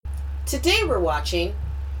Today we're watching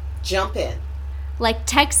Jump In. Like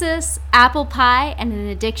Texas, apple pie, and an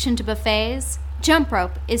addiction to buffets, Jump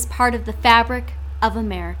Rope is part of the fabric of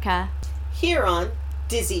America. Here on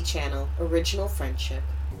Dizzy Channel, Original Friendship.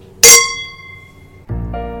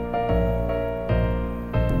 Come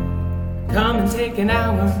and take an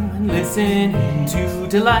hour and listen to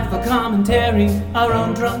delightful commentary. Our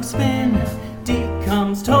own drunk spin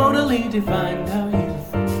decomes totally defined our youth.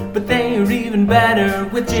 But they are even better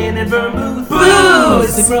with gin and vermouth. Booze!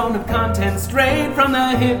 It's the grown-up content straight from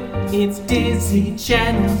the hip. It's Dizzy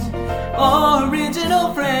Channel's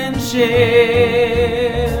Original Friendship.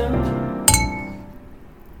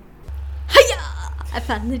 Hiya! I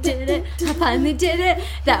finally did it. I finally did it.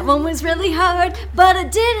 That one was really hard, but I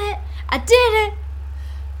did it. I did it.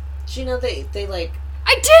 Do you know they like...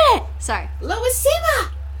 I did it! Sorry. Lois Sima!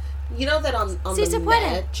 You know that on Sí the se puede.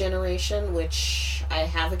 Met generation, which I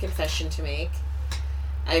have a confession to make,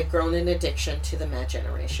 I've grown an addiction to the Met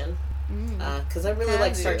generation. Because I really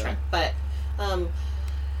like Star Trek. But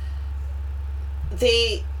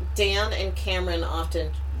Dan and Cameron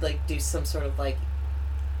often like do some sort of like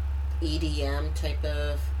EDM type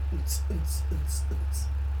of... And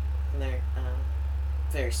they're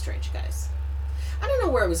very strange guys. I don't know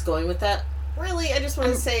where I was going with that. Really, I just want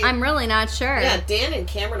to say... I'm really not sure. Yeah, Dan and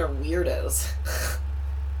Cameron are weirdos.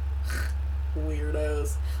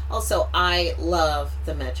 Weirdos. Also, I love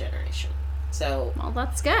the Met Generation. So... Well,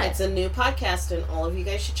 that's good. It's a new podcast, and all of you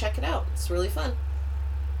guys should check it out. It's really fun.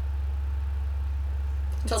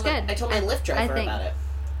 I told my Lyft driver about it.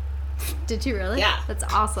 Did you really? Yeah. That's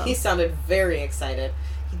awesome. He sounded very excited.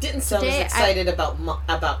 He didn't sound as excited about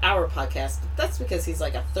our podcast, but that's because he's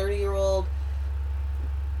like a 30-year-old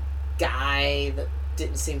guy that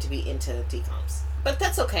didn't seem to be into decoms. But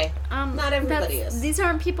that's okay. Not everybody is. These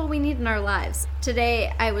aren't people we need in our lives.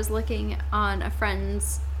 Today, I was looking on a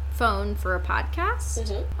friend's phone for a podcast.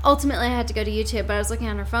 Mm-hmm. Ultimately, I had to go to YouTube, but I was looking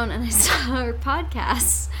on her phone and I saw her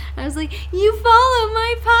podcast. I was like, "You follow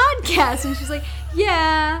my podcast?" And she's like,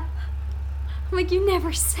 "Yeah." I'm like, "You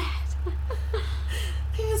never said."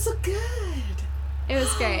 It was so good. It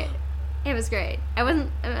was great. It was great. I wasn't...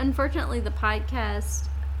 Unfortunately, the podcast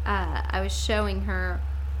I was showing her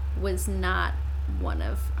was not one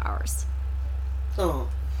of ours. Oh.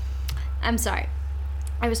 I'm sorry.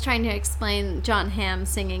 I was trying to explain John Hamm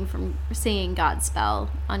singing Godspell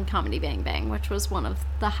on Comedy Bang Bang, which was one of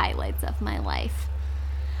the highlights of my life.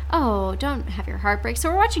 Oh, don't have your heart break. So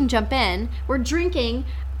we're watching Jump In. We're drinking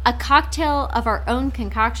a cocktail of our own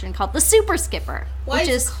concoction called the Super Skipper. Why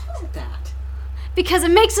is it called that? Because it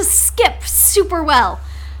makes us skip super well.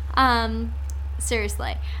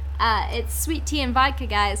 Seriously. It's sweet tea and vodka,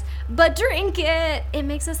 guys. But drink it. It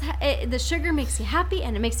makes us... the sugar makes you happy,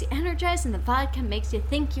 and it makes you energized, and the vodka makes you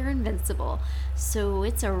think you're invincible. So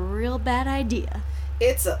it's a real bad idea.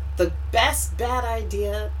 It's the best bad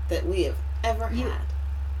idea that we have ever had.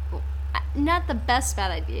 Not the best bad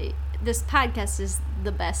idea. This podcast is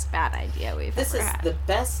the best bad idea we've ever had. This is the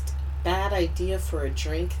best bad idea for a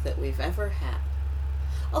drink that we've ever had.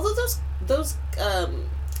 Although those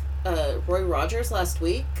Roy Rogers last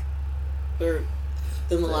week, or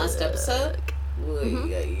in the last episode,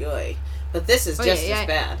 but this is just as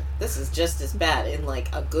bad. This is just as bad in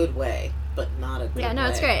like a good way, but not a good way. Yeah, no,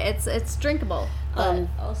 it's great. It's drinkable, but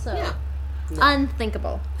also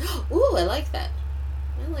unthinkable. Ooh, I like that.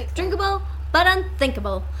 Drinkable, but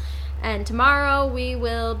unthinkable. And tomorrow we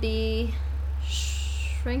will be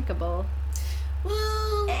shrinkable.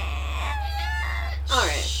 Well, all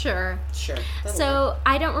right. Sure. So work.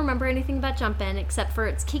 I don't remember anything about Jump In except for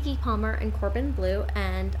it's Keke Palmer and Corbin Bleu,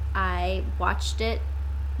 and I watched it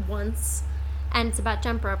once, and it's about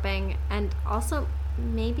jump roping and also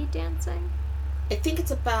maybe dancing. I think it's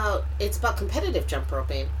about competitive jump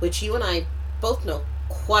roping, which you and I both know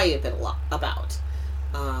quite a bit about.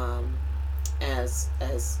 As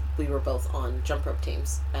we were both on jump rope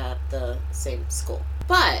teams at the same school.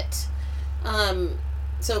 But,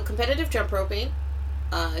 so competitive jump roping,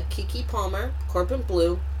 Keke Palmer, Corbin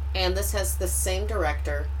Bleu, and this has the same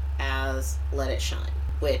director as Let It Shine,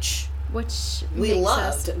 which we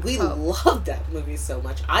loved. We loved that movie so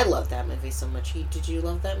much. I loved that movie so much. Did you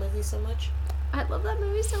love that movie so much? I love that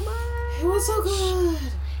movie so much. It was so good.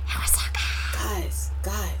 It was so good.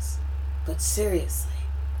 Guys, but seriously,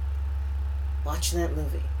 watch that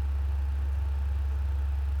movie.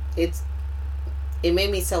 It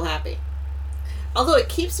made me so happy. Although it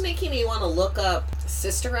keeps making me want to look up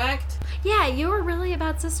Sister Act. Yeah, you were really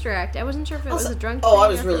about Sister Act. I wasn't sure if it was a drunk thing. I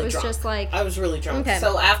was really drunk. Just like... I was really drunk. Okay.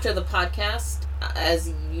 So after the podcast,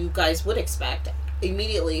 as you guys would expect,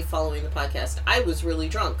 immediately following the podcast, I was really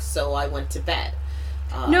drunk, so I went to bed.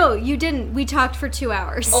 No, you didn't. We talked for 2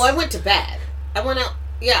 hours. Oh, I went to bed. I went out.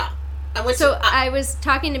 Yeah, I went. So to, I was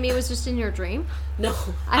talking to me was just in your dream. No,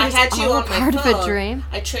 I I was had you all on my part phone. of a dream.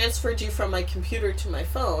 I transferred you from my computer to my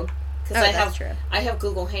phone because Oh, that's true. I have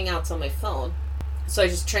Google Hangouts on my phone, so I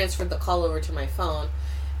just transferred the call over to my phone,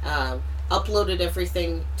 uploaded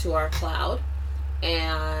everything to our cloud,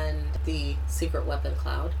 and the secret weapon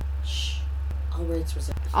cloud. Shh, all rights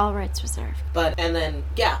reserved. All rights reserved. And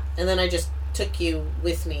then I just took you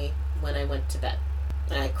with me when I went to bed.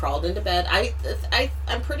 And I crawled into bed.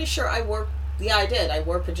 I'm pretty sure I wore. Yeah, I did. I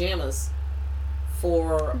wore pajamas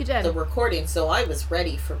for You did. the recording, so I was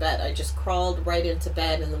ready for bed. I just crawled right into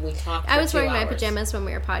bed, and then we talked. I for was 2 wearing my hours. pajamas when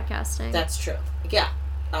we were podcasting. That's true. Yeah,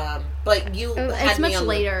 but you had It's me much on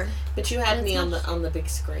later. but you had It's me on much- the big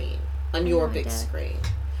screen, on I your know I big did. screen.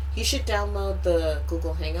 You should download the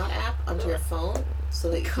Google Hangout app onto your phone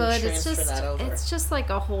so that you can It's transfer that over. It's just like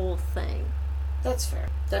a whole thing. That's fair.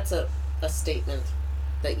 That's a statement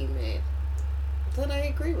that you made that I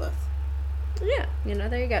agree with. Yeah,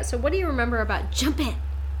 there you go. So what do you remember about Jump In?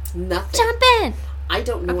 Nothing. Jump In! I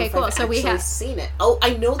don't know Okay, if cool. I've So we actually have- seen it. Oh,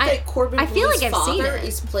 I know that Corbin I feel Blue's like I've seen father it.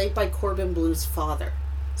 is played by Corbin Blue's father.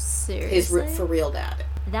 Seriously? His for real dad.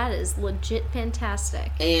 That is legit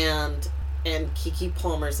fantastic. And Kiki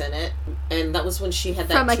Palmer's in it. And that was when she had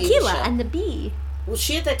that From TV Aquila show. and the Bee. Well,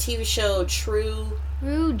 she had that TV show True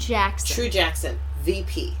Jackson.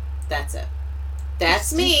 VP. That's it.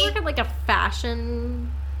 That's me. She's like a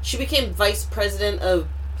fashion... She became vice president of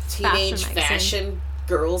teenage Fashion magazine. fashion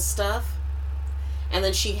girls stuff. And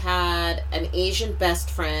then she had an Asian best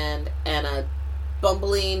friend and a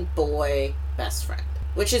bumbling boy best friend.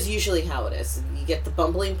 Which is usually how it is. You get the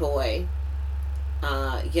bumbling boy.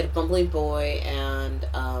 And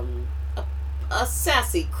a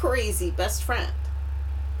sassy, crazy best friend.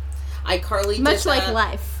 iCarly did Much like that.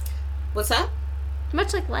 life. What's that?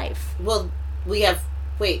 Much like life. Well, we have...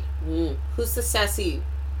 Wait. Who's the sassy,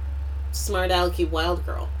 smart alecky wild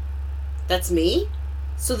girl? That's me?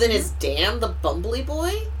 So then is Dan the bumbly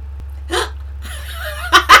boy?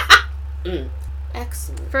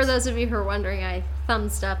 Excellent. For those of you who are wondering, I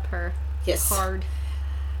thumbs up her Yes. card.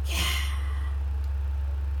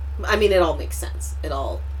 I mean, it all makes sense. It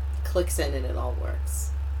all clicks in and it all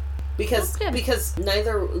works. That's good. Because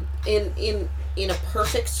neither in a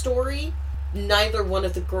perfect story, neither one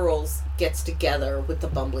of the girls gets together with the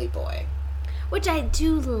bumbly boy. Which I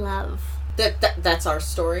do love. That's our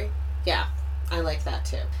story. Yeah, I like that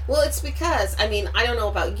too. Well, it's because, I mean, I don't know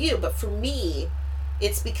about you, but for me,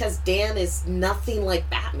 it's because Dan is nothing like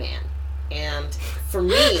Batman. And for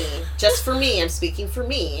me, just for me, I'm speaking for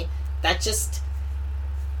me, that just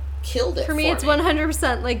killed it For me, it's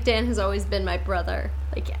 100% like Dan has always been my brother.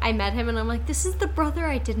 Like, I met him and I'm like, this is the brother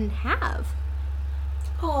I didn't have.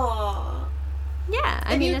 Aww. Yeah,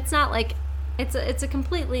 I And mean, you- it's not like... It's a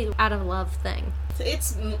completely out of love thing.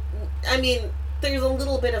 I mean, there's a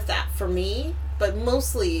little bit of that for me, but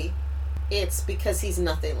mostly it's because he's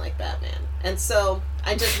nothing like Batman. And so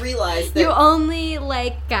I just realized that... You only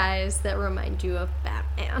like guys that remind you of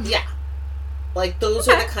Batman. Yeah. Like, those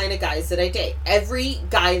are the kind of guys that I date. Every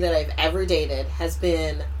guy that I've ever dated has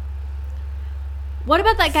been... What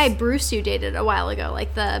about that guy Bruce you dated a while ago?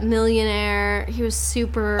 Like the millionaire. He was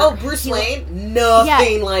super... Oh, Bruce Wayne?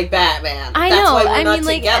 Nothing like Batman. I That's know. why we're I not mean,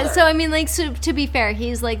 like, together. so to be fair,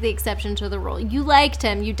 he's like the exception to the rule. You liked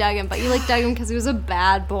him, you dug him, but you like dug him because he was a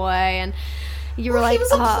bad boy, and you were Well, like, he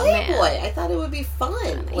was a oh playboy. man. I thought it would be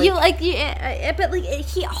fun. But like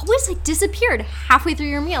he always like disappeared halfway through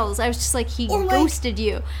your meals. I was just like, he Or, like- ghosted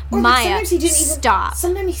you, or Maya. sometimes he didn't even Stop.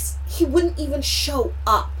 Sometimes he wouldn't even show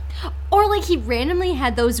up. Or like he randomly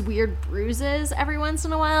had those weird bruises every once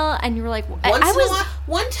in a while, and you were like, Once in a while,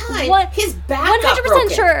 one time, his back got 100%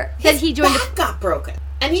 broken. sure that he joined His back got broken.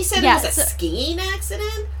 And he said Yeah, it was a so- skiing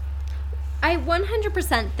accident? I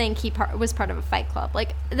 100% think he was part of a fight club.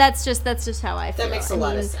 Like that's just how I feel. That makes a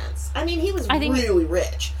lot of sense. I mean, he was I think- really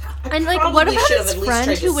rich. I And like, what probably about should have his at least friend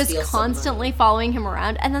tried to who was steal some money. constantly following him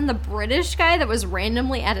around, and then the British guy that was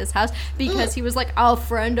randomly at his house because he was like a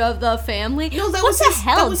friend of the family? No, that what was the his,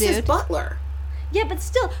 hell, that was dude? his butler. Yeah, but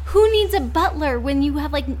still, who needs a butler when you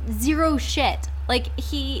have like zero shit? Like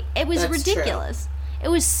it was That's ridiculous. It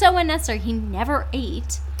was so unnecessary. He never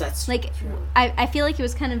ate. That's Like, true. I feel like he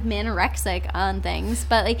was kind of manorexic on things,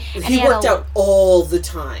 but like, and He had worked out all the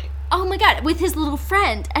time. Oh my god, with his little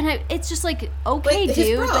friend, and it's just like, okay, Like, his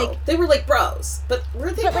dude, bro. like, They were like bros. But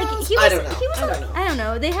were they but bros? like he was, I don't know. I don't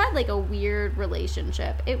know. They had like a weird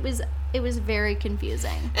relationship. It was very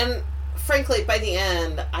confusing. And frankly, by the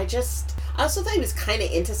end, I also thought he was kind of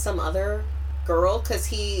into some other girl because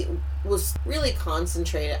he was really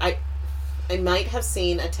concentrated. I might have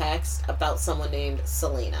seen a text about someone named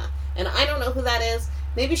Selena. And I don't know who that is.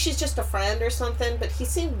 Maybe she's just a friend or something, but he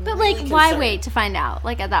seemed But, really like, concerned. why wait to find out?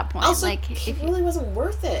 Like, at that point. Also, like, he if really wasn't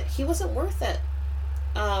worth it. He wasn't worth it.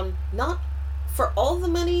 Not for all the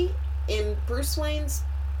money in Bruce Wayne's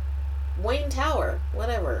Wayne Tower.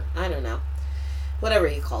 Whatever. I don't know. Whatever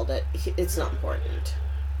you called it. It's not important.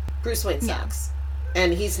 Bruce Wayne sucks.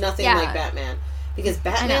 And he's nothing like Batman. Because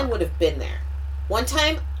Batman would have been there. One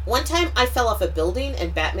time I fell off a building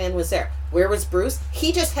and Batman was there. Where was Bruce?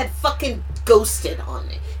 He just had fucking ghosted on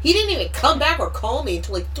me. He didn't even come back or call me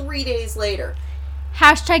until like 3 days later.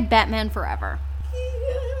 Hashtag Batman forever.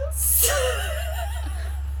 Yes.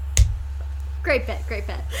 Great bit.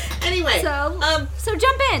 Anyway. So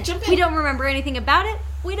jump in. Jump in. We don't remember anything about it.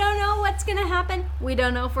 We don't know what's going to happen. We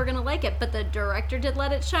don't know if we're going to like it. But the director did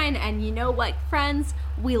Let It Shine. And you know what, friends?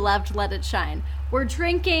 We loved Let It Shine. We're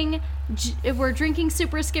drinking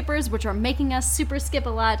Super Skippers, which are making us super skip a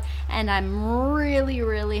lot. And I'm really,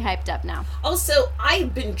 really hyped up now. Also,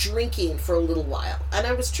 I've been drinking for a little while. And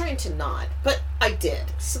I was trying to not. But I did.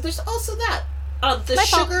 So there's also that. The My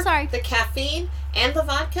fault. sugar, Sorry. the caffeine, and the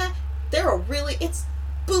vodka, it's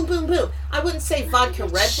boom, boom, boom. I wouldn't say vodka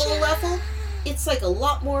Red Bull level. It's like a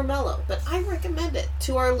lot more mellow. But I recommend it.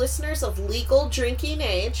 To our listeners of legal drinking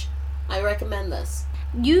age, I recommend this.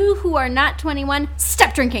 You who are not 21,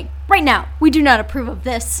 stop drinking right now. We do not approve of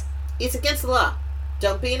this. It's against the law.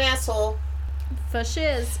 Don't be an asshole. For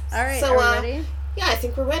shiz. All right, So, are we ready? Yeah, I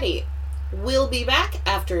think we're ready. We'll be back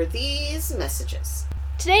after these messages.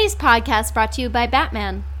 Today's podcast brought to you by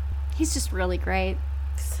Batman. He's just really great.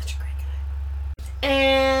 Such a great guy.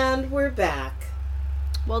 And we're back.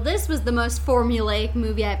 Well, this was the most formulaic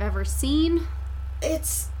movie I've ever seen.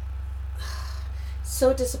 It's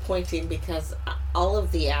so disappointing because all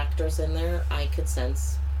of the actors in there I could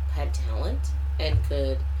sense had talent and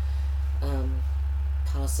could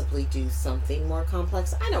possibly do something more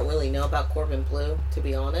complex. I don't really know about Corbin Bleu, to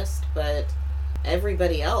be honest, but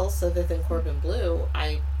everybody else other than Corbin Bleu,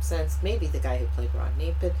 I sensed maybe the guy who played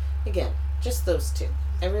Rodney, but again, just those two.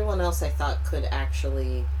 Everyone else I thought could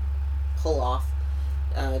actually pull off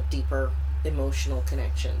deeper emotional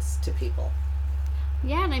connections to people.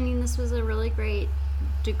 Yeah, and I mean, this was a really great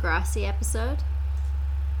Degrassi episode.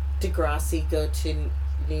 Degrassi go to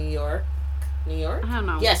New York? New York? I don't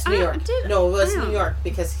know. Yes, New York. It was New York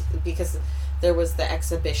because there was the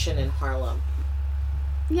exhibition in Harlem.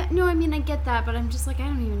 Yeah, no, I mean, I get that, but I'm just like, I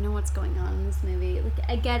don't even know what's going on in this movie. Like,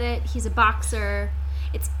 I get it. He's a boxer.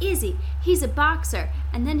 It's easy. He's a boxer.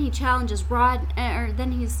 And then he challenges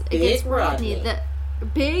then he's against Rodney. The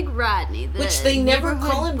Big Rodney. Which they never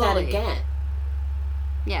call him bully. that again.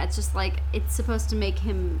 Yeah, it's just like, it's supposed to make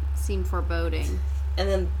him seem foreboding. And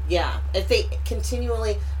then, yeah, if they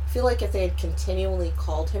continually, I feel like if they had continually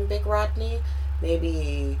called him Big Rodney,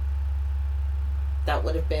 maybe that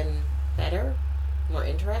would have been better, more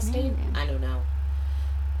interesting. Maybe. I don't know.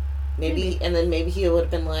 Maybe, and then maybe he would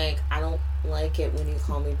have been like, I don't like it when you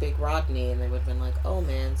call me Big Rodney, and they would have been like, oh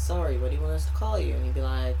man, sorry, what do you want us to call you? And he'd be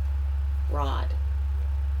like, Rod.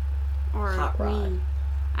 Or Hot Rod. me.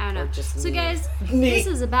 I don't know. Or just So me. guys, Me. this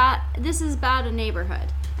is about a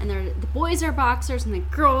neighborhood, and the boys are boxers and the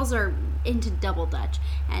girls are into double dutch.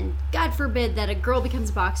 And God forbid that a girl becomes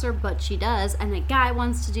a boxer, but she does, and a guy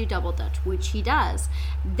wants to do double dutch, which he does.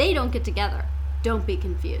 They don't get together. Don't be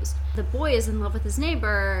confused. The boy is in love with his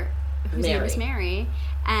neighbor, whose name is Mary,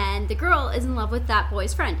 and the girl is in love with that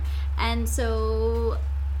boy's friend. And so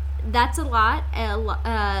that's a lot.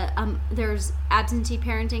 There's absentee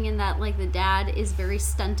parenting in that, like, the dad is very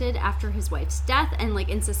stunted after his wife's death and, like,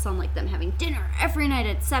 insists on, like, them having dinner every night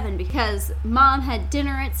at 7 because mom had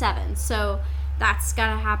dinner at 7. So that's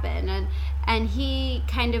gotta happen. And he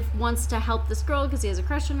kind of wants to help this girl because he has a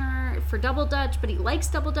crush on her for double dutch, but he likes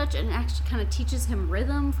double dutch and actually kind of teaches him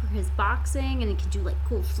rhythm for his boxing, and he can do, like,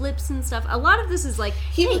 cool flips and stuff. A lot of this is like,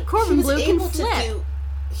 Corbin Bleu can flip.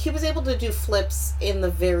 He was able to do flips in the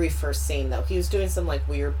very first scene, though. He was doing some, like,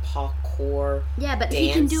 weird parkour. Yeah, but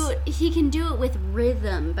dance. he can do it with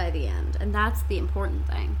rhythm by the end, and that's the important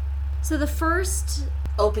thing. So the first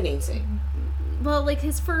opening scene. Well, like,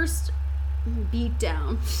 his first beat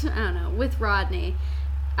down, I don't know, with Rodney,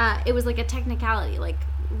 it was like a technicality, like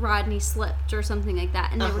Rodney slipped or something like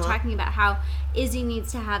that, and they were talking about how Izzy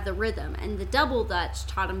needs to have the rhythm, and the double dutch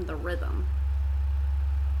taught him the rhythm.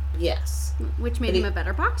 Yes. Which made him a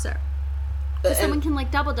better boxer. Because someone can,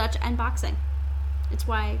 like, double dutch and boxing. It's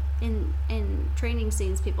why in training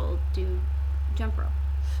scenes people do jump rope.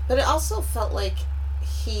 But it also felt like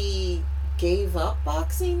he gave up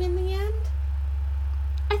boxing in the end.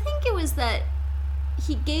 I think it was that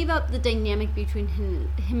he gave up the dynamic between him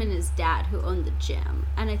and his dad, who owned the gym,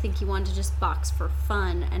 and I think he wanted to just box for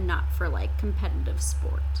fun and not for like competitive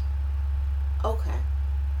sport. Okay.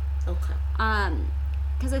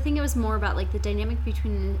 Because I think it was more about like the dynamic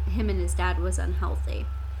between him and his dad was unhealthy.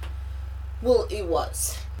 Well, it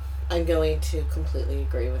was. I'm going to completely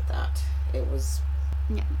agree with that. It was.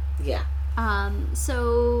 Yeah.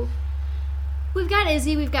 So we've got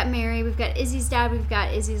Izzy, we've got Mary, we've got Izzy's dad, we've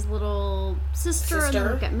got Izzy's little sister. And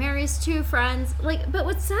then we've got Mary's two friends. Like, but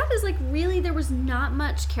what's sad is like really there was not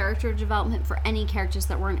much character development for any characters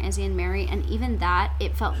that weren't Izzy and Mary, and even that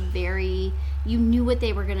it felt very. You knew what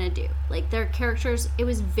they were gonna do. Like their characters, it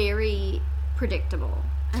was very predictable,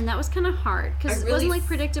 and that was kind of hard because it wasn't like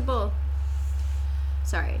predictable.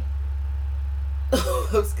 Sorry. I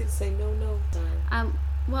was gonna say no. Sorry.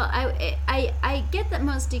 Well, I get that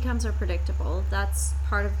most DCOMs are predictable. That's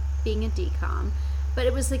part of being a DCOM, but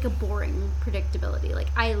it was like a boring predictability. Like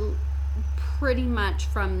I pretty much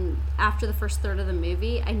from after the first third of the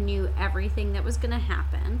movie, I knew everything that was gonna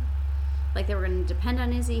happen. Like they were going to depend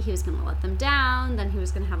on Izzy, he was going to let them down, then he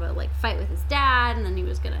was going to have a like fight with his dad, and then he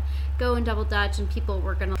was going to go and double dutch, and people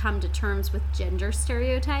were going to come to terms with gender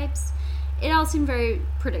stereotypes. It all seemed very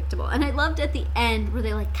predictable. And I loved at the end where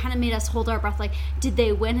they like kind of made us hold our breath, like, did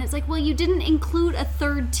they win? It's like, well, you didn't include a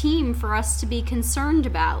third team for us to be concerned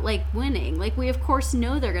about, like, winning. Like, we of course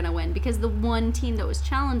know they're going to win because the one team that was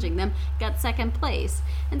challenging them got second place.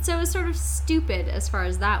 And so it was sort of stupid as far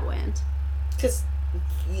as that went. Because...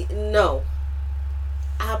 No.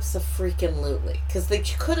 Abso-freaking-lutely. Because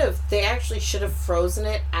they actually should have frozen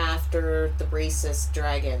it after the racist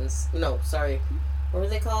dragons. No, sorry. What were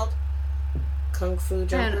they called? Kung Fu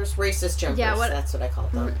jumpers? Racist jumpers. Yeah, that's what I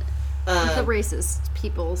called them. The racist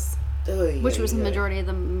peoples. Which was the majority of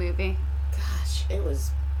the movie. Gosh, it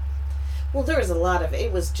was... Well, there was a lot of...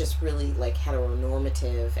 It was just really, like,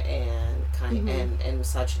 heteronormative and kind of, and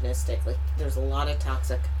misogynistic. Like, there's a lot of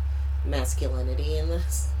toxic masculinity in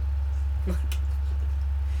this. Like,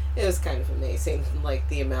 it was kind of amazing, like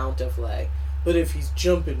the amount of like, but if he's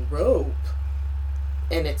jumping rope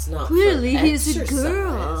and it's not clearly for he's exercise, a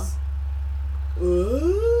girl.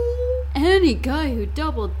 Ooh. Any guy who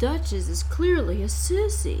double dutches is clearly a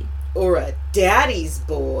sissy or a daddy's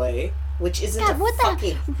boy, which isn't a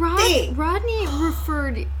fucking thing. Rodney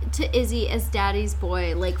referred to Izzy as daddy's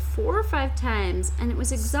boy like 4 or 5 times, and it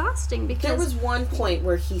was exhausting because... There was one point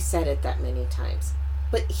where he said it that many times.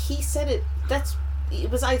 But he said it...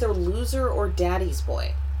 It was either loser or daddy's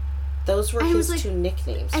boy. Those were his two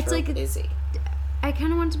nicknames for Izzy. I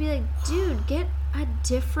kind of want to be like, dude, get a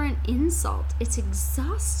different insult. It's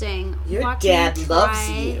exhausting. Your dad loves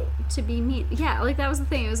you. To be mean. Yeah, like that was the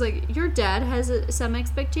thing. It was like, your dad has some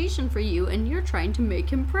expectation for you, and you're trying to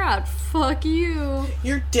make him proud. Fuck you.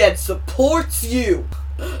 Your dad supports you.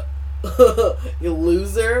 You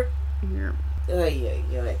loser. Yeah.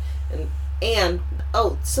 And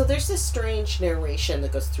so there's this strange narration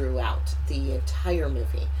that goes throughout the entire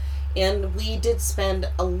movie. And we did spend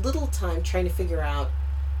a little time trying to figure out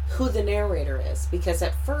who the narrator is. Because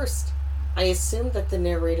at first, I assumed that the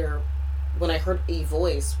narrator, when I heard a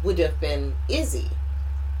voice, would have been Izzy.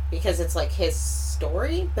 Because it's like his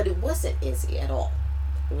story, but it wasn't Izzy at all.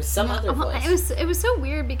 It was some other voice. It was so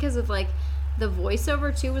weird because of like the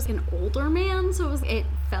voiceover too was an older man, so it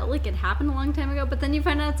felt like it happened a long time ago. But then you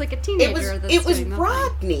find out it's like a teenager. It was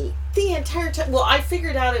Rodney the entire time. Well, I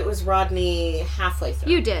figured out it was Rodney halfway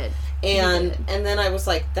through. You did, and then I was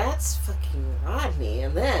like, "That's fucking Rodney."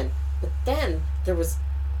 But then there was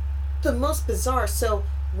the most bizarre. So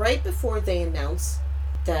right before they announced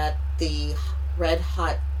that the Red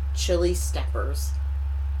Hot Chili Steppers,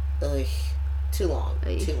 too long.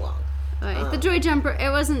 The Joy Jumper,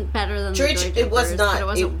 it wasn't better than the Joy Jumpers. It was not. But it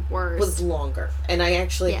wasn't worse. It was longer. And I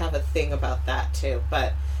actually have a thing about that, too.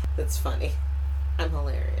 But it's funny. I'm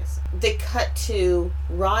hilarious. They cut to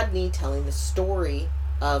Rodney telling the story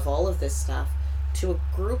of all of this stuff to a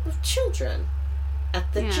group of children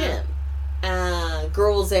at the gym.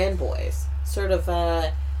 Girls and boys. Sort of,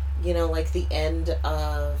 like the end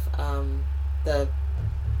of the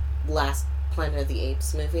last Planet of the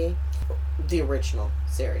Apes movie. The original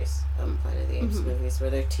series of Planet of the Apes movies, where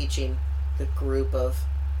they're teaching the group of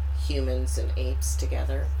humans and apes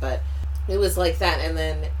together. But it was like that,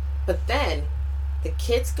 but then the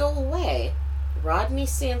kids go away. Rodney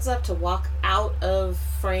stands up to walk out of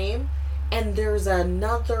frame, and there's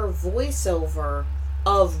another voiceover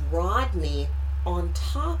of Rodney on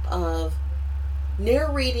top of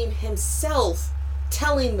narrating himself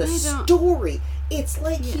telling the story. It's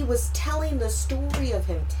like he was telling the story of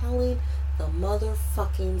him telling the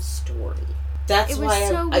motherfucking story. That's It was why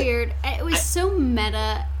so weird. It was so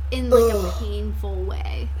meta in like a painful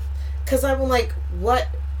way. Because I'm like, what?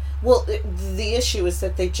 Well, the issue is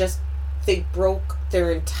that they broke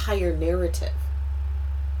their entire narrative.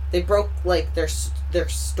 They broke like their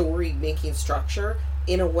story making structure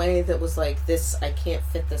in a way that was like, this, I can't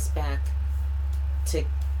fit this back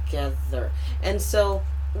together. And so,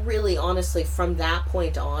 really, honestly, from that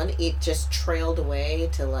point on, it just trailed away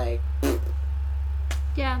to like...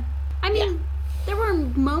 Yeah. I mean, there were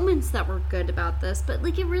moments that were good about this, but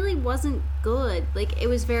like it really wasn't good. Like it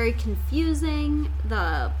was very confusing.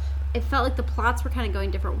 It felt like the plots were kind of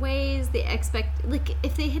going different ways. Like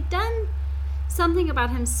if they had done something about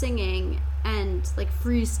him singing and like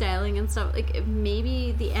freestyling and stuff, like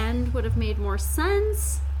maybe the end would have made more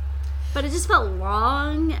sense. But it just felt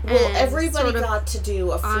long. Well, and everybody sort of got to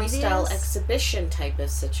do a freestyle obvious. exhibition type of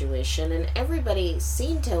situation, and everybody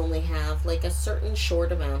seemed to only have like a certain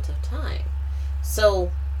short amount of time.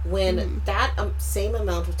 So when that same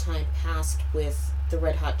amount of time passed with the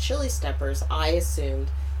Red Hot Chili Steppers, I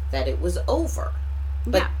assumed that it was over.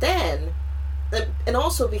 But then, and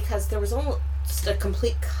also because there was almost a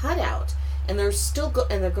complete cutout, and they're still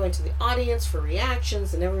and they're going to the audience for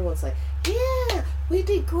reactions, and everyone's like, yeah, we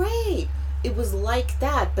did great. It was like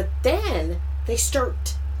that, but then they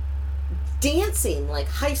start dancing like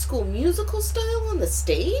High School Musical style on the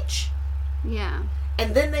stage. Yeah.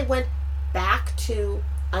 And then they went back to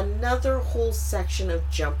another whole section of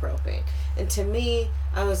jump roping. And to me,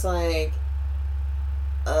 I was like,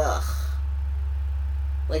 ugh.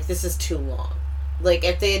 Like, this is too long. Like,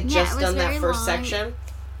 if they had just done that first section,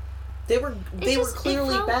 they were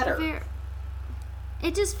clearly better.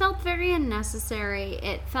 It just felt very unnecessary.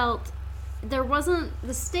 It felt the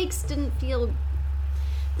stakes didn't feel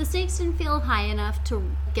high enough to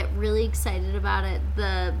get really excited about it.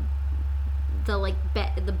 The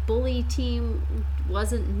bully team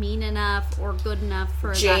wasn't mean enough or good enough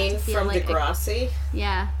for Jane that to feel from like Degrassi.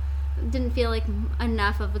 Didn't feel like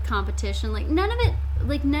enough of a competition. Like none of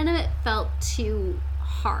it felt too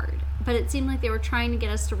hard. But it seemed like they were trying to get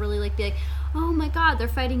us to really like be like, oh my god, they're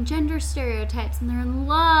fighting gender stereotypes and they're in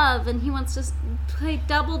love and he wants to play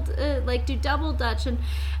do double dutch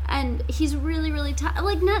and he's really really tough.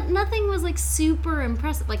 Like nothing was like super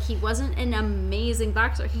impressive. Like he wasn't an amazing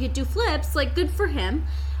boxer. He could do flips, like good for him.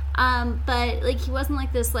 But like he wasn't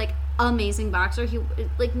like this like amazing boxer. He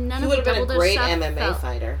like none of the double dutch stuff. He would have been a great MMA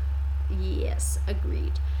fighter. Yes,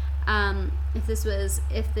 agreed. If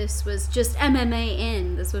this was just MMA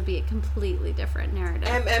in, this would be a completely different narrative.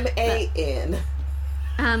 MMA in.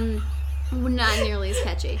 Not nearly as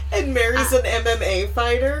catchy. And Mary's an MMA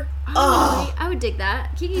fighter. I would dig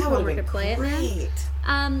that. Kiki Palmer could play great. it.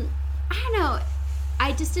 I don't know.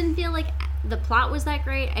 I just didn't feel like the plot was that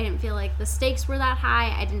great. I didn't feel like the stakes were that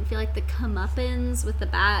high. I didn't feel like the comeuppance with the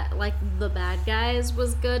bad guys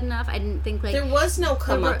was good enough. I didn't think like there was no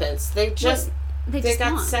comeuppance. They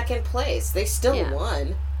got won. Second place. They still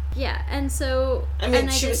won. Yeah, and so I mean,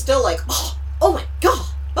 she was still like, oh my god,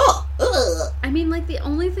 I mean, like the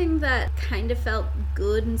only thing that kind of felt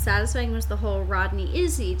good and satisfying was the whole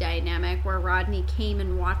Rodney-Izzy dynamic, where Rodney came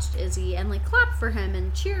and watched Izzy and like clapped for him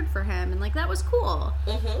and cheered for him, and like that was cool.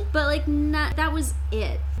 Mm-hmm. But like, that was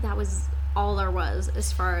it. That was all there was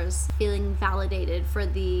as far as feeling validated for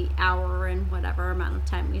the hour and whatever amount of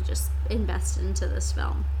time we just invested into this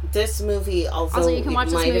film. This movie, also you can watch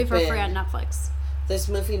this movie for free on Netflix. This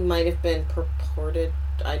movie might have been purported,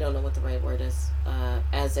 I don't know what the right word is,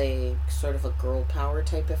 as a sort of a girl power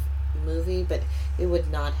type of movie, but it would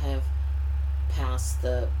not have passed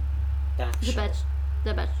the Bechdel.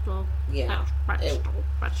 The Bechdel. Yeah.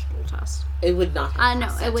 Bechdel test. It would not have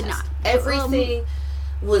passed that would test. Not. Everything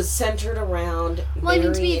was centered around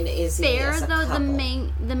Mary and Izzy as a couple.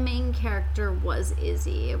 The main character was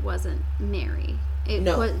Izzy. It wasn't Mary.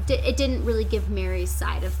 It didn't really give Mary's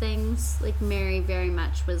side of things. Like Mary very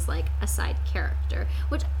much was like a side character,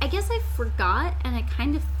 which I guess I forgot, and I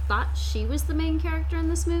kind of thought she was the main character in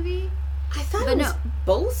this movie. I thought it was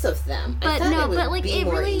both of them. But I thought it would be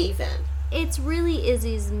more even. It's really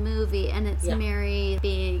Izzy's movie, and it's Mary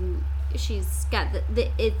being. She's got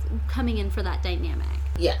it's coming in for that dynamic.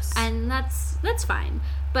 Yes. And that's fine.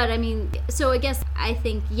 But I mean, so I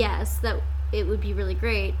think yes, that it would be really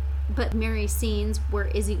great, but Mary's scenes where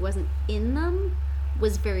Izzy wasn't in them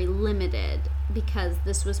was very limited because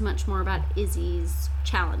this was much more about Izzy's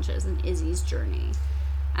challenges and Izzy's journey.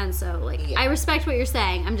 And so I respect what you're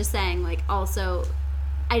saying. I'm just saying also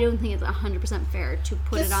I don't think it's 100% fair to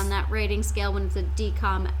put it on that rating scale when it's a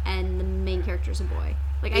DCOM and the main character character's a boy.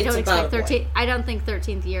 Like, I It's don't about expect a boy. 13. I don't think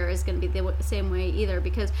 13th year is going to be the same way either,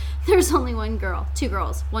 because there's only one girl, 2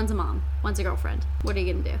 girls. One's a mom, one's a girlfriend. What are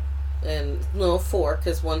you going to do? And no, 4,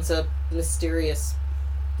 because one's a mysterious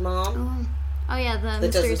mom. Oh yeah, the That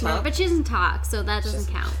mysterious doesn't mom, talk? but she doesn't talk, so that doesn't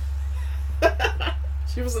count.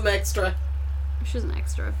 She was an extra. She was an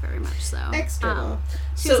extra, very much so. Extra mom.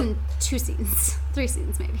 She So- was in 2 scenes, 3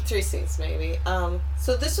 scenes maybe. 3 scenes, maybe.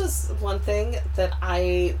 So this was one thing that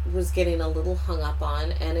I was getting a little hung up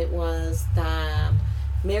on, and it was that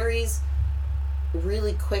Mary's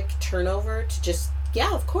really quick turnover to just,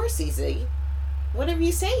 yeah, of course, Izzy. Whatever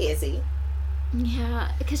you say, Izzy.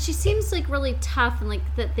 Yeah, because she seems like really tough, and like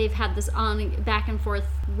that they've had this on back and forth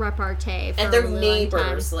repartee for And they're a really long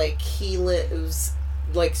neighbors. time. Like, he lives,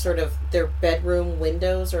 like, sort of, their bedroom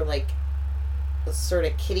windows are, like, a sort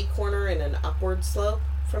of kitty corner in an upward slope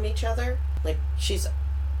from each other. Like,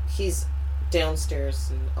 he's downstairs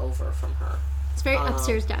and over from her. It's very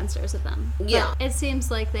upstairs, downstairs of them. But Yeah. it seems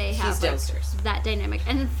like they have He's like, downstairs. that dynamic,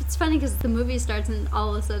 and it's funny because the movie starts and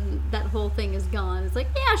all of a sudden that whole thing is gone. It's like,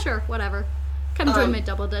 yeah, sure, whatever. Come join my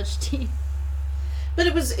double dutch team. But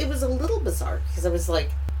it was a little bizarre because I was like,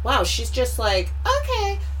 wow, she's just like,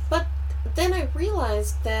 okay. But then I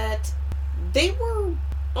realized that they were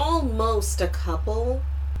almost a couple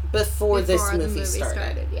before this the movie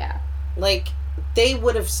started. Yeah. Like, they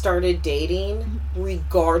would have started dating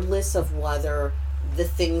regardless of whether the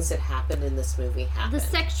things that happened in this movie happened. The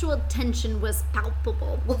sexual tension was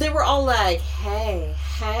palpable. Well, they were all like,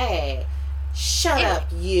 hey, shut up,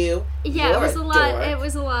 you. Yeah, You're it was a lot. dork." It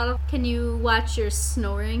was a lot of. Can you watch your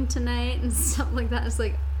snoring tonight and stuff like that? It's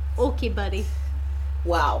like, okay, buddy.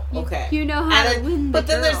 Wow. Okay. You know how to win the But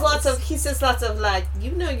then there's girls. he says lots of like,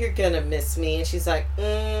 you know you're gonna miss me, and she's like,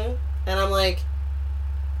 and I'm like,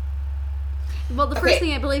 Well, the Okay. first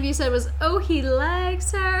thing I believe you said was, "Oh, he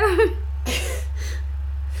likes her."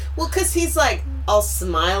 well, cause he's like all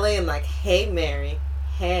smiley and like, hey Mary,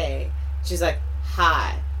 hey. She's like,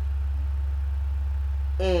 hi.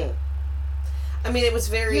 I mean, it was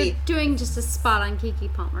very. You're doing just a spot on Kiki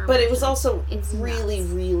Palmer. But it was version. also It's really,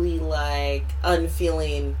 nuts. really like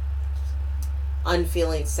unfeeling,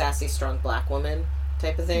 sassy, strong black woman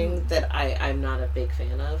type of thing that I'm not a big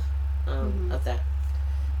fan of that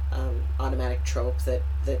automatic trope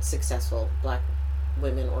that successful black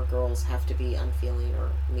women or girls have to be unfeeling or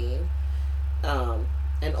mean.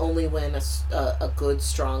 And only when a good,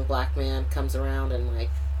 strong black man comes around and like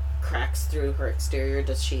cracks through her exterior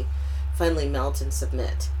does she finally melt and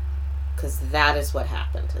submit. Because that is what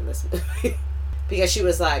happened in this movie. Because she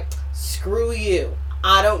was like, screw you.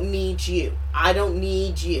 I don't need you. I don't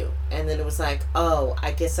need you. And then it was like, oh,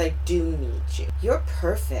 I guess I do need you. You're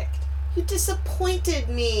perfect. You disappointed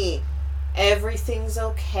me. Everything's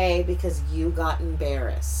okay because you got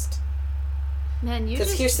embarrassed. Man, you 'Cause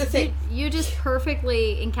just, here's the thing. You just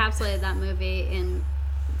perfectly encapsulated that movie in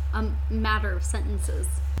a matter of sentences.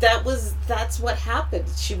 That's what happened.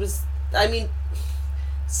 She was, I mean,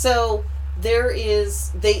 so there is,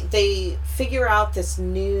 they figure out this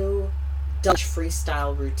new Dutch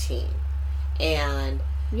freestyle routine. And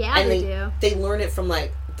Yeah, they do. They learn it from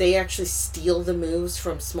like, they actually steal the moves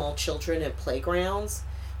from small children at playgrounds.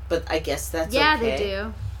 But I guess that's Yeah, okay. they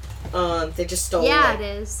do. They just stole Yeah, like, it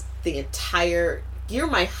is. the entire, you're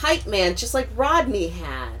my hype man, just like Rodney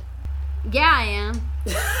had. Yeah, I am.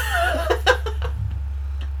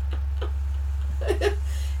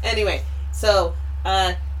 Anyway, so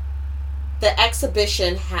the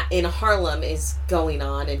exhibition in Harlem is going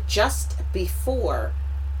on, and just before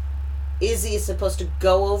Izzy is supposed to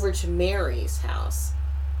go over to Mary's house,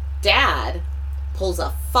 Dad pulls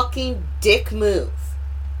a fucking dick move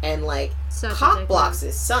and like Such a cock dick blocks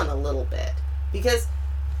move. his son a little bit because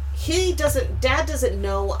Dad doesn't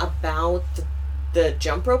know about the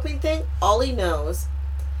jump roping thing. All he knows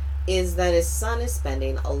is that his son is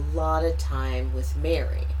spending a lot of time with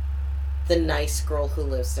Mary, the nice girl who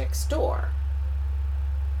lives next door.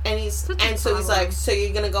 And so he's problem. like, so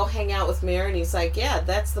you're gonna go hang out with Mary? And he's like, yeah,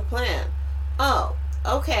 that's the plan. Oh,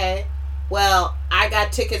 okay. Well, I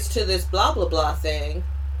got tickets to this blah blah blah thing,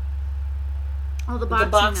 Oh, the the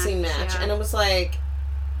boxing match, yeah. and it was like,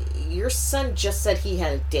 your son just said he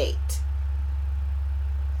had a date.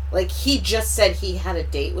 Like, he just said he had a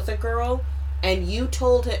date with a girl, and you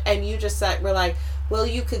told him, and you just were like, well,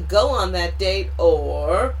 you could go on that date,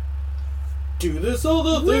 or do this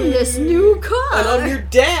other thing. Win this new car. And I'm your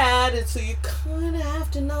dad, and so you kind of have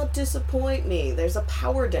to not disappoint me. There's a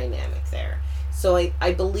power dynamic there. So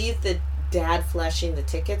I believe that Dad flashing the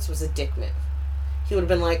tickets was a dick move. He would have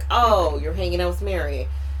been like, oh, you're hanging out with Mary.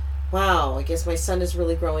 Wow, I guess my son is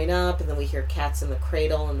really growing up. And then we hear Cats in the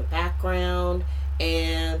Cradle in the background.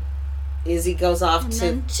 And Izzy goes off and to...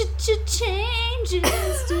 then changes.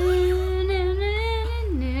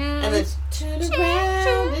 And then turn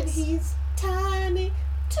around and he's tiny.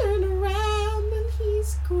 Turn around and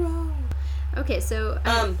he's grown. Okay, so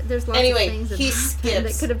there's lots anyway, of things that he happened skips.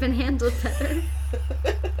 that could have been handled better.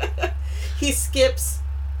 He skips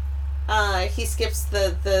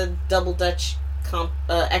the Double Dutch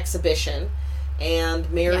exhibition, and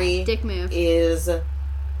Mary Dick move. is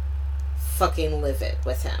fucking livid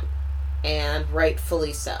with him, and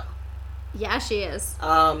rightfully so. Yeah, she is.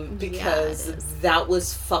 Because it is. that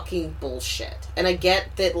was fucking bullshit. And I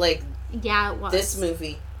get that, like, Yeah, it was. this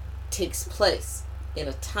movie takes place in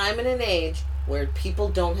a time and an age where people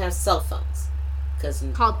don't have cell phones. Because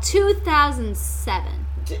Called 2007.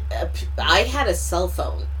 I had a cell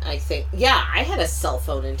phone, I think. Yeah, I had a cell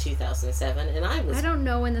phone in 2007, and I was... I don't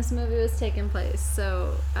know when this movie was taking place,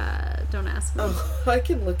 so don't ask me. Oh, I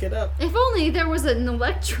can look it up. If only there was an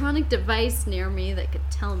electronic device near me that could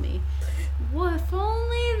tell me. Well, if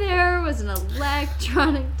only there was an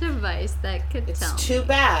electronic device that could tell me. It's too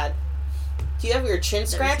bad. Do you have your chin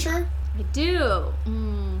scratcher? I do.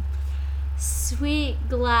 Sweet,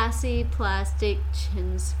 glassy, plastic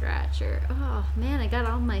chin scratcher. Oh, man, I got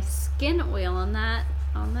all my skin oil on that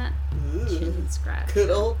chin scratcher. Good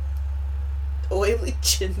old oily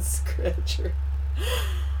chin scratcher.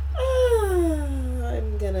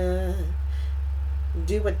 I'm gonna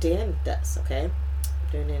do what Dan does, okay?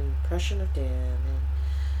 Do an impression of Dan, and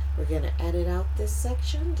we're gonna edit out this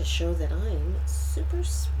section to show that I'm super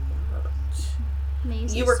smart.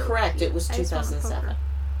 Amazing. You were So correct. cute. It was I just want a 2007. poker.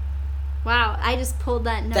 Wow, I just pulled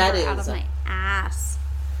that number That out is of my ass.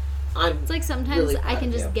 I'm It's like sometimes really I proud can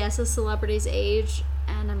of just you. guess a celebrity's age,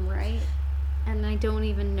 and I'm right. And I don't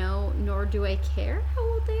even know, nor do I care how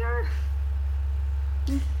old they are.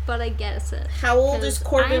 But I guess it. How old 'Cause is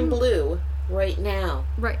Corbin I'm- Blue right now?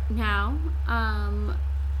 Right now,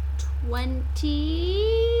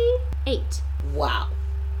 28. Wow.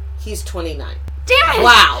 He's 29. Damn it!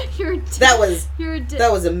 Wow. You're That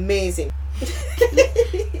was amazing.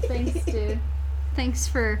 Thanks, dude. Thanks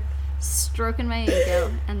for stroking my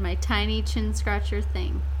ego and my tiny chin scratcher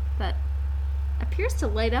thing that appears to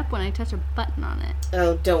light up when I touch a button on it.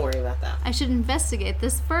 Oh, don't worry about that. I should investigate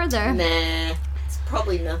this further. Nah, it's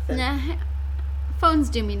probably nothing. Nah, phones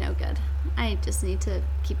do me no good. I just need to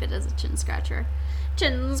keep it as a chin scratcher.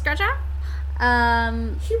 Chin scratcher?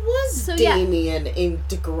 He was So, yeah. Damien in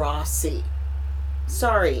Degrassi.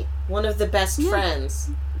 Sorry, one of the best friends.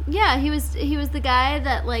 Yeah, he was the guy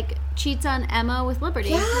that like cheats on Emma with Liberty.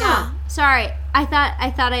 Yeah. Sorry, I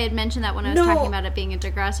thought I had mentioned that when I was No. talking about it being a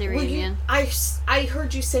Degrassi Well, reunion. I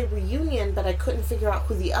heard you say reunion, but I couldn't figure out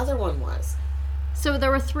who the other one was. So there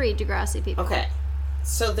were 3 Degrassi people. Okay,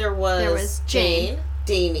 so there was Jane.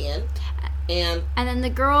 Damien, and And then the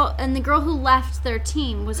girl who left their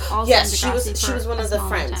team was also yes, in she Degrassi was for one a of the small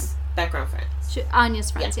amount of friends, time. background friends. Anya's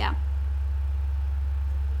friends, yeah.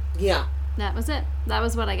 Yeah. That was it. That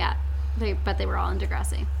was what I got. But they were all in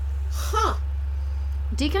Degrassi. Huh.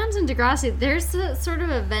 Deacons and Degrassi, there's sort of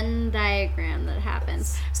a Venn diagram that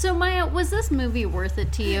happens. So, Maya, was this movie worth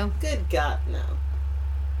it to you? Good God, no.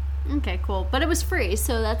 Okay, cool. But it was free,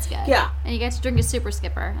 so that's good. Yeah. And you got to drink a Super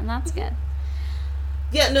Skipper, and that's good.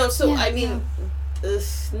 Yeah, no, so, Yeah, I mean,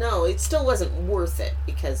 no, it still wasn't worth it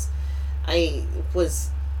because I was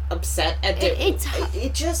upset at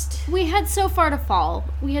it just... We had so far to fall.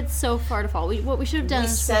 What we should have done We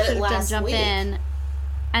is said it should have done last Jump week. In,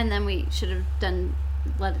 and then we should have done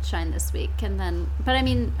Let It Shine this week, and then... But, I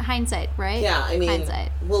mean, hindsight, right? Yeah, I mean...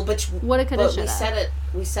 Hindsight. Well, but... Woulda, coulda, but shoulda.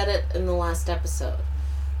 we said it in the last episode.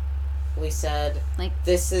 We said, Like,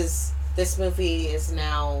 this movie is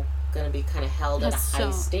now going to be kind of held at a That's high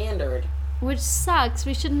so- standard. which sucks.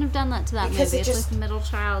 We shouldn't have done that to that Because movie. it It's just- like the middle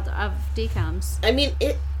child of DCOMs. I mean,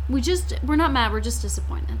 We're not mad. We're just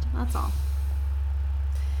disappointed. That's all.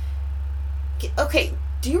 okay,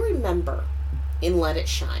 do you remember in Let It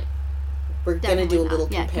Shine? We're going to Definitely do a not. little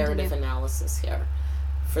Yeah, comparative continue. analysis here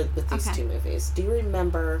with these Okay. two movies. Do you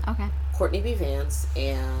remember Okay. Courtney B. Vance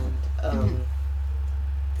and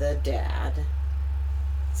the dad?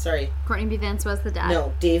 Sorry, Courtney B. Vance was the dad.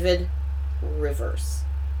 no, David Rivers.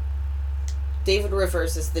 David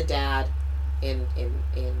Rivers is the dad in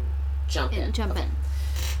Jump In. Jump Okay. In.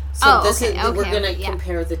 So Oh, this okay, is we're okay, gonna okay, yeah.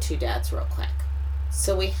 compare the two dads real quick.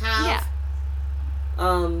 So we have Yeah.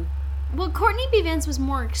 um Well, Courtney B. Vance was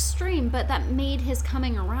more extreme, but that made his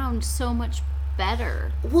coming around so much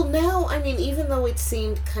better. well now I mean even though it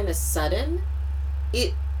seemed kind of sudden,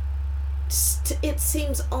 it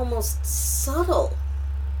seems almost subtle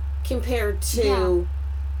compared to Yeah.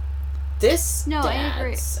 this No, I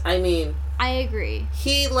agree. dad's. I mean I agree.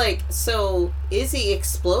 He, like, so Izzy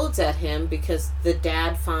explodes at him because the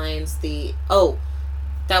dad finds the... Oh,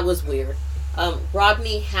 that was weird.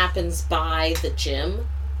 Rodney happens by the gym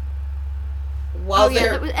while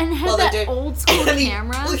they're... and has that old school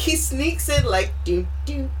camera. He sneaks in like, do,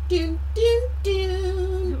 do, do, do,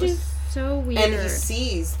 do, do. So weird. And he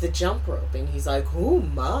sees the jump rope and he's like, oh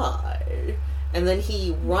my. And then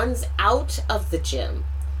he runs out of the gym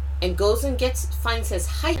and goes and finds his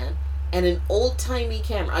height and an old-timey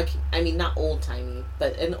camera. I mean, not old-timey,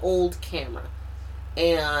 but an old camera.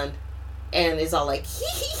 And is all like, hee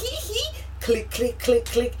hee hee hee, click, click, click,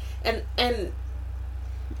 click. And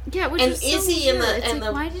yeah, which and is so Izzy weird. and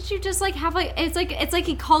the why did you just like have like it's like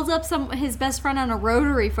he calls up his best friend on a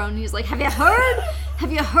rotary phone and he's like, have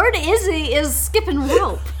you heard Izzy is skipping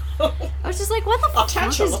rope? I was just like, what the fuck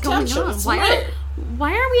is going on?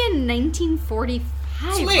 Why are we in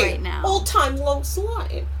 1945 right now? Old time Lois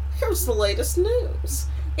Lane. Here's the latest news.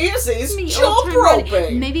 Izzy's jump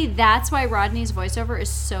roping. Maybe that's why Rodney's voiceover is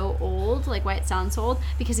so old, like why it sounds so old,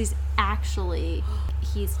 because he's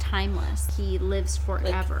timeless. He lives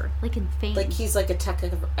forever, like in fame. Like he's like a Tuck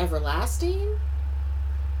Everlasting.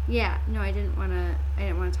 Yeah, no, I didn't want to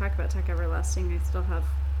talk about Tuck Everlasting. I still have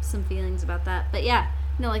some feelings about that, but yeah,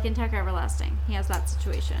 no, like in Tuck Everlasting, he has that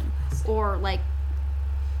situation, or like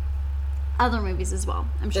other movies as well.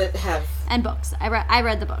 I'm sure that have and books. I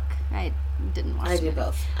read the book. I didn't watch. I did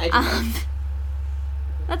both. I did both.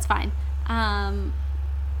 That's fine. I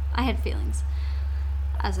had feelings,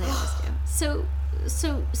 as I always do.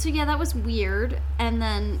 So yeah, that was weird. And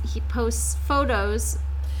then he posts photos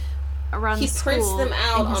around the school. He prints them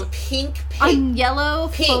out on pink on yellow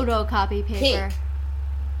photocopy paper. Pink.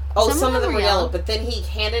 Oh, some of them were yellow, but then he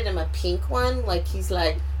handed him a pink one. Like he's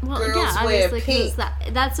like, girls wear pink.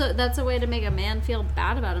 That's a way to make a man feel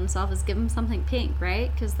bad about himself, is give him something pink,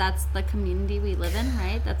 right? Because that's the community we live in,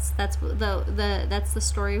 right? That's the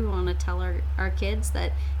story we want to tell our kids,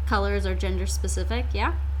 that colors are gender specific.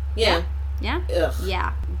 Yeah. Yeah. Yeah. Ugh.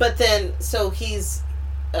 Yeah. But then, so his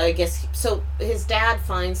dad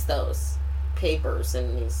finds those papers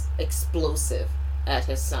and he's explosive at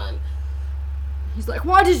his son. He's like,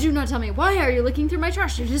 why did you not tell me? Why are you looking through my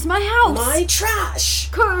trash? It is my house. My trash.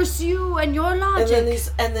 Curse you and your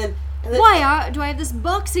logic. And then why do I have this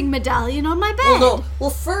boxing medallion on my bed? Well, no. Well,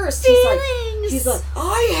 first he's like,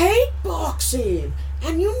 I hate boxing,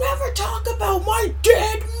 and you never talk about my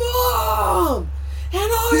dead mom,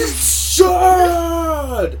 and I'm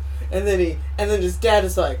sad. and then his dad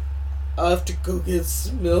is like, I have to go get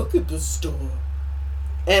some milk at the store,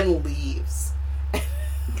 and leaves.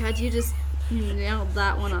 God, you nailed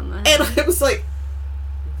that one on the head. And I was like,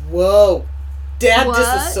 whoa. Dad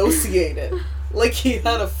disassociated. Like he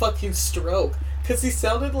had a fucking stroke. Because he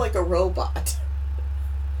sounded like a robot.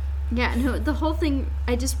 Yeah, no, the whole thing,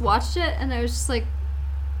 I just watched it and I was just like,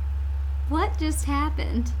 what just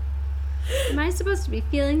happened? Am I supposed to be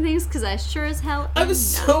feeling things? Because I sure as hell am I was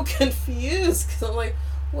so confused. Because I'm like,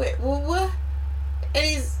 wait, well, what? And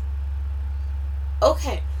he's...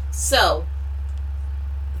 Okay, so...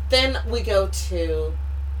 Then we go to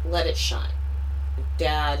Let It Shine.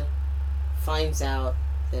 Dad finds out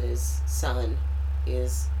that his son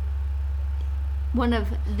is one of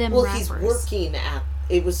them rappers. He's working at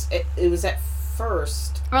it was at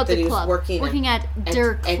first that he club. was working at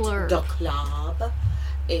Der Club. At the club.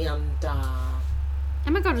 And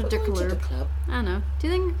I'm gonna go to Der Club. I don't know. Do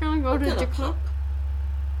you think you're gonna go to Der Club?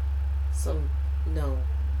 No.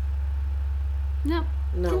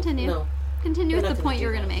 Continue. No. Continue with the point you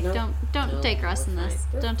were going to make. No, don't digress in this.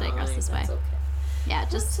 Don't digress this way. Okay. Yeah,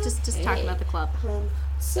 just talk about the club.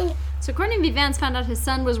 So Courtney B. Vance found out his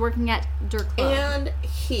son was working at Der Club. And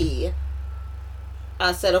he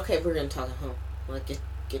said, okay, we're going to talk at home. Like,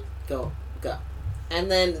 go. And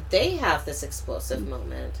then they have this explosive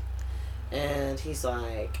moment. And he's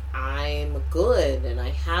like, I'm good, and I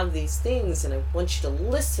have these things, and I want you to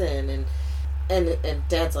listen, And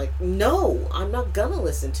Dad's like, no, I'm not gonna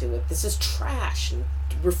listen to it. This is trash. And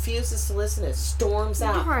refuses to listen and storms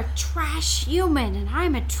out. You're a trash human and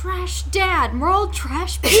I'm a trash dad. And we're all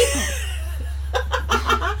trash people.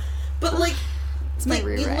 But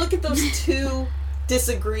you look at those two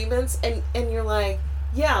disagreements and you're like,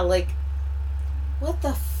 yeah, like, what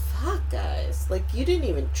the fuck, guys? Like, you didn't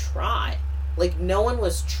even try. Like, no one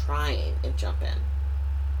was trying in Jump In.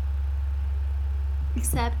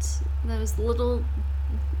 Except those little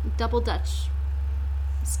double Dutch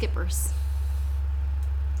skippers.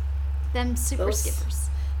 Them super skippers.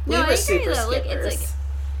 We were super skippers.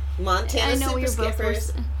 Montana I know super you're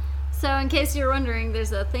skippers. both. So in case you're wondering,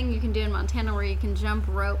 there's a thing you can do in Montana where you can jump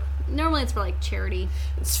rope Normally it's for like charity.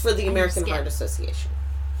 It's for the American skip. Heart Association.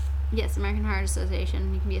 Yes, American Heart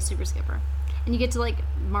Association. You can be a super skipper. And you get to like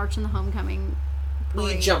march in the homecoming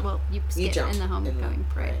parade. You jump. Well, you skip jump in the homecoming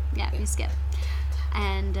parade. Yeah, you skip.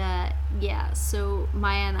 And so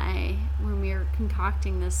Maya and I, when we were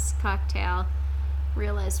concocting this cocktail,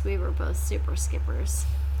 realized we were both super skippers.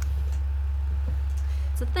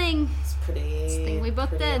 It's a thing. It's pretty. It's a thing we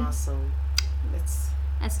both did. Awesome.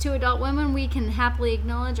 As two adult women, we can happily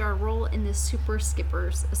acknowledge our role in the Super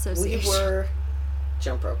Skippers Association. We were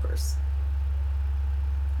jump ropers.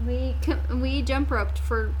 We jump roped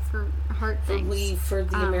for heart things. For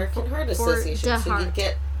the American Heart Association. So you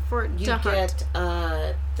get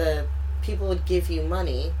the people would give you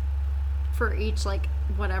money for each like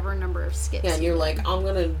whatever number of skips. Yeah, and you're like, I'm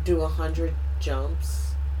gonna do 100 jumps.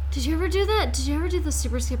 Did you ever do that? Did you ever do the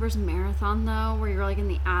Super Skippers Marathon though, where you were like in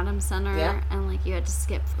the Adams Center and like you had to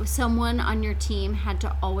skip? Someone on your team had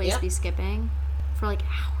to always be skipping for like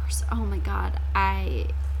hours. Oh my god, I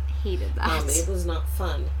hated that. It was not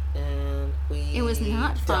fun, and it was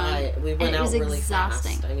not fun. We went out really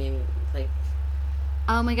exhausting. fast. I mean, like.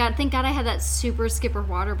 Oh my god, thank god I had that Super Skipper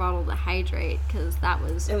water bottle to hydrate, because that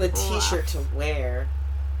was and the rough. t-shirt to wear.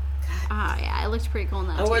 God. Oh yeah, I looked pretty cool in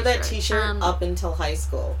that I t-shirt. wore that t-shirt up until high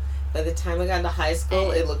school. By the time I got into high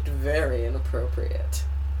school, it looked very inappropriate.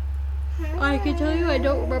 I can tell you I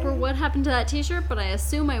don't remember what happened to that t-shirt, but I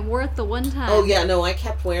assume I wore it the one time. Oh yeah, no, I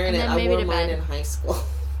kept wearing it. I wore mine in high school.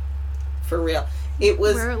 For real. It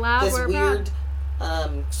was this weird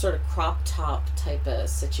sort of crop top type of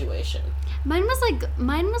situation. Mine was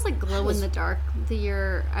like glow in the dark the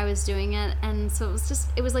year I was doing it, and so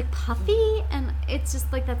it was like puffy, and it's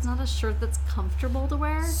just like that's not a shirt that's comfortable to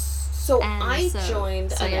wear. So I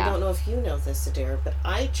joined, and yeah. I don't know if you know this, Adair, but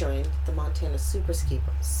I joined the Montana Super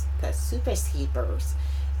Skippers. The Super Skippers.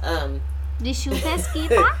 The Super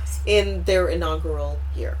Skippers? In their inaugural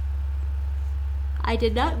year. I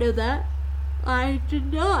did not know that. I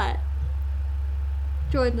did not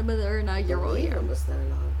join them in their inaugural year. It was their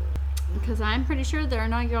inaugural. Because I'm pretty sure their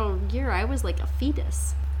inaugural year, I was like a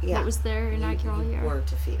fetus. Yeah. That was their inaugural year. You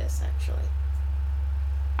weren't a fetus, actually.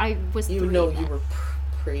 I was You 3 know then. you were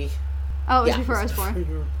pre... Oh, it was before I was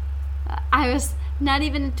born. I was not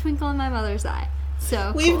even a twinkle in my mother's eye.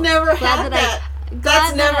 So We've cool. never had that.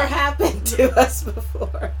 That's never happened to us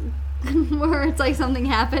before. Where it's like something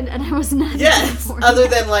happened and I was not. Yes, other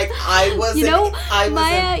than like I wasn't.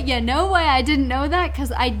 Maya, you know why I didn't know that?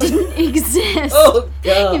 Because I didn't exist. Oh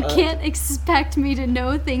God! You can't expect me to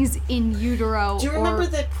know things in utero. Do you remember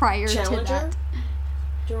the prior Challenger? to that?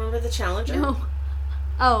 Do you remember the Challenger? No.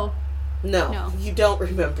 Oh. No, you don't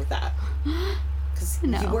remember that because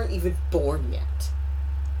you weren't even born yet.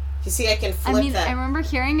 You see, I can flip that. I remember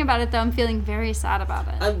hearing about it though. I'm feeling very sad about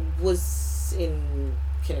it. I was in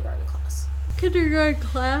kindergarten class. Kindergarten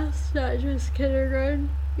class, not just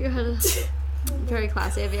kindergarten. You had a very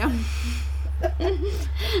classy of you.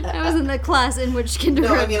 I was in the class in which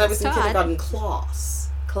kindergarten. No, I mean I was in kindergarten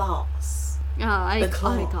class. Oh, I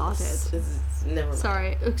got it. Never mind.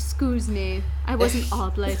 Sorry, excuse me. I wasn't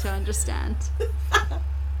able to understand.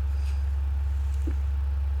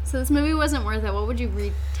 So this movie wasn't worth it. What would you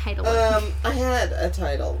retitle it? I had a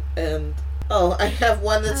title, and I have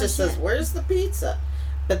one that just says, "Where's the pizza?"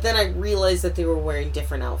 But then I realized that they were wearing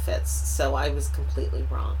different outfits, so I was completely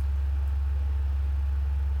wrong.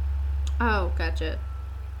 Oh, gotcha.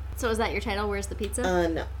 So is that your title? Where's the pizza?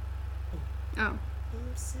 No. Oh. I'm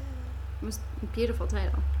sad. It was a beautiful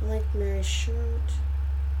title. I like Mary's shirt.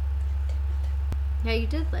 Yeah, you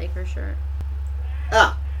did like her shirt.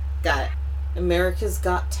 Ah, got it. America's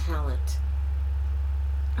Got Talent.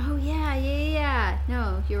 Oh yeah.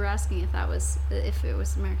 No, you were asking if it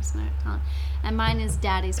was America's Got Talent, and mine is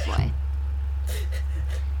Daddy's Boy.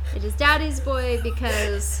 It is Daddy's Boy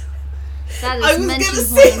because that is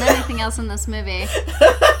mentioned more than anything else in this movie,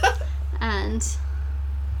 and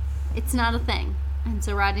it's not a thing. And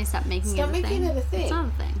so Rodney stopped making it a thing. It's not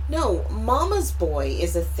a thing. No, Mama's Boy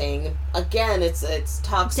is a thing. Again, it's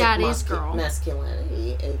toxic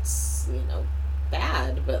masculinity. It's,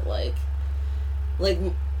 bad, but like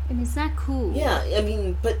and it's not cool. Yeah, I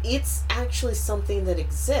mean, but it's actually something that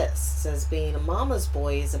exists. As being a mama's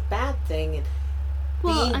boy is a bad thing, and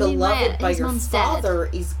being beloved by your father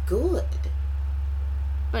is good.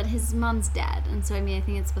 But his mom's dead, and so I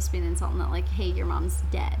think it's supposed to be an insult, not like, hey, your mom's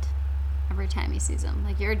dead. Every time he sees him,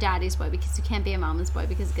 like, you're a daddy's boy because you can't be a mama's boy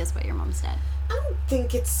because guess what, your mom's dead. I don't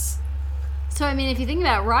think it's. So if you think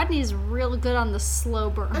about it, Rodney's real good on the slow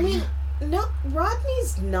burn. No,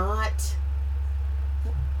 Rodney's not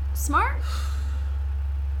smart.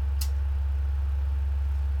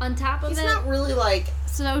 On top of he's it, not really like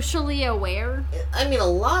socially aware. I mean, a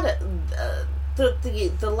lot of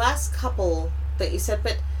the last couple that you said,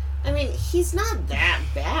 but I mean, he's not that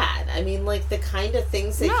bad. I mean, like the kind of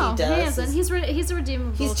things that he does. He isn't. He's a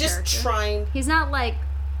redeemable. He's just character. trying. He's not like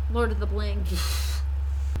Lord of the Bling.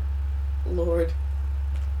 Lord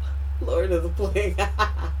of the Bling.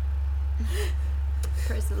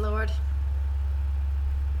 Praise the Lord.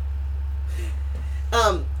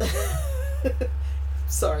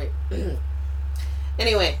 Sorry.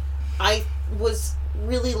 Anyway, I was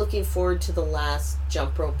really looking forward to the last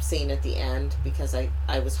jump rope scene at the end because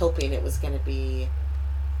I was hoping it was going to be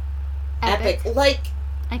epic. Like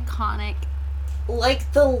iconic.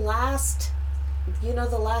 Like the last, the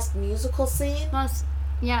last musical scene.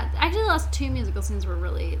 Actually the last two musical scenes were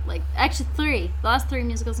really, three. The last three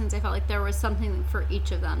musical scenes, I felt like there was something for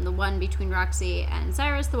each of them. The one between Roxy and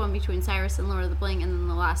Cyrus, the one between Cyrus and Lord of the Bling, and then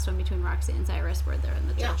the last one between Roxy and Cyrus where they're in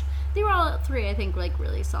the church. Yeah. They were all three, I think,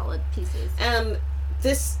 really solid pieces.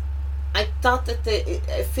 This, I thought that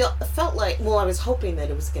it felt like, well, I was hoping that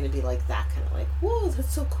it was going to be like that, kind of like, whoa,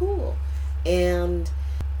 that's so cool. And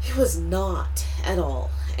it was not at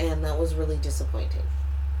all. And that was really disappointing.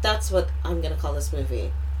 That's what I'm going to call this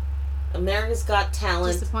movie. America's Got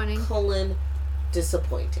Talent, disappointing.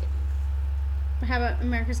 Disappointing. How about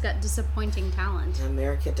America's Got Disappointing Talent?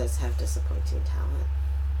 America does have disappointing talent.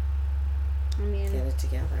 I mean, get it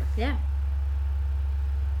together. Yeah.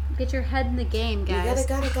 Get your head in the game, guys. You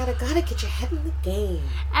gotta get your head in the game.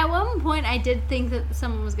 At one point, I did think that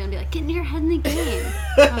someone was going to be like, get your head in the game.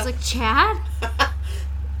 I was like, Chad?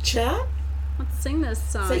 Chad? Let's sing this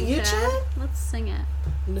song, Is that you, Chad? Let's sing it.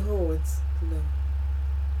 No,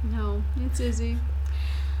 it's Izzy.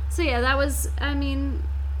 So yeah, that was, I'm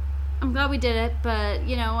glad we did it, but,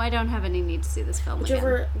 I don't have any need to see this film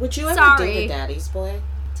again. Would you ever date a daddy's boy?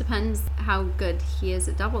 Depends how good he is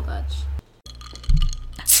at Double Dutch.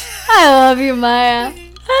 I love you, Maya.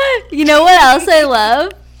 You know what else I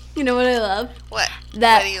love? You know what I love? What?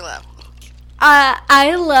 What do you love?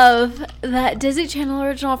 I love that Disney Channel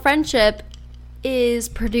Original Friendship is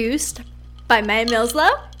produced by Maya Milslow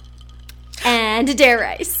and Adair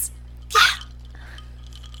Rice.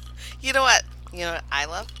 You know what I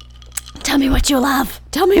love? Tell me what you love.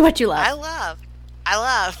 I love I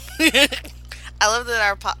love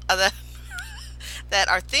that that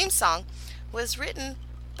our theme song was written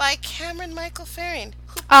by Cameron Michael Faring,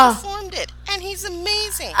 who performed it, and he's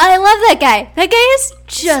amazing. I love that guy. That guy is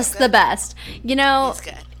just the best. He's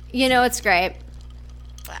good. It's great.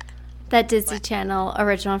 What? That Disney Channel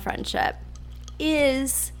Original Friendship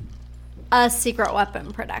is a Secret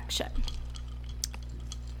Weapon production.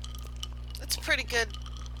 It's a pretty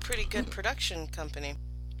good production company.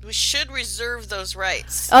 We should reserve those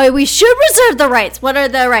rights. Oh, we should reserve the rights. What are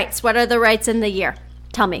the rights? What are the rights in the year?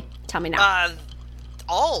 Tell me now.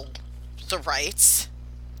 All the rights.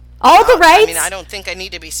 All the rights? I don't think I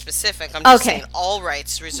need to be specific. I'm just saying all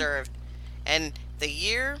rights reserved. And the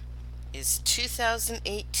year is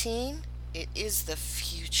 2018. It is the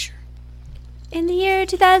future. In the year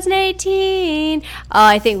 2018. Oh,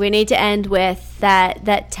 I think we need to end with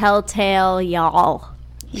that telltale y'all.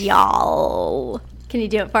 Y'all. Can you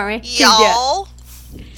do it for me? Y'all.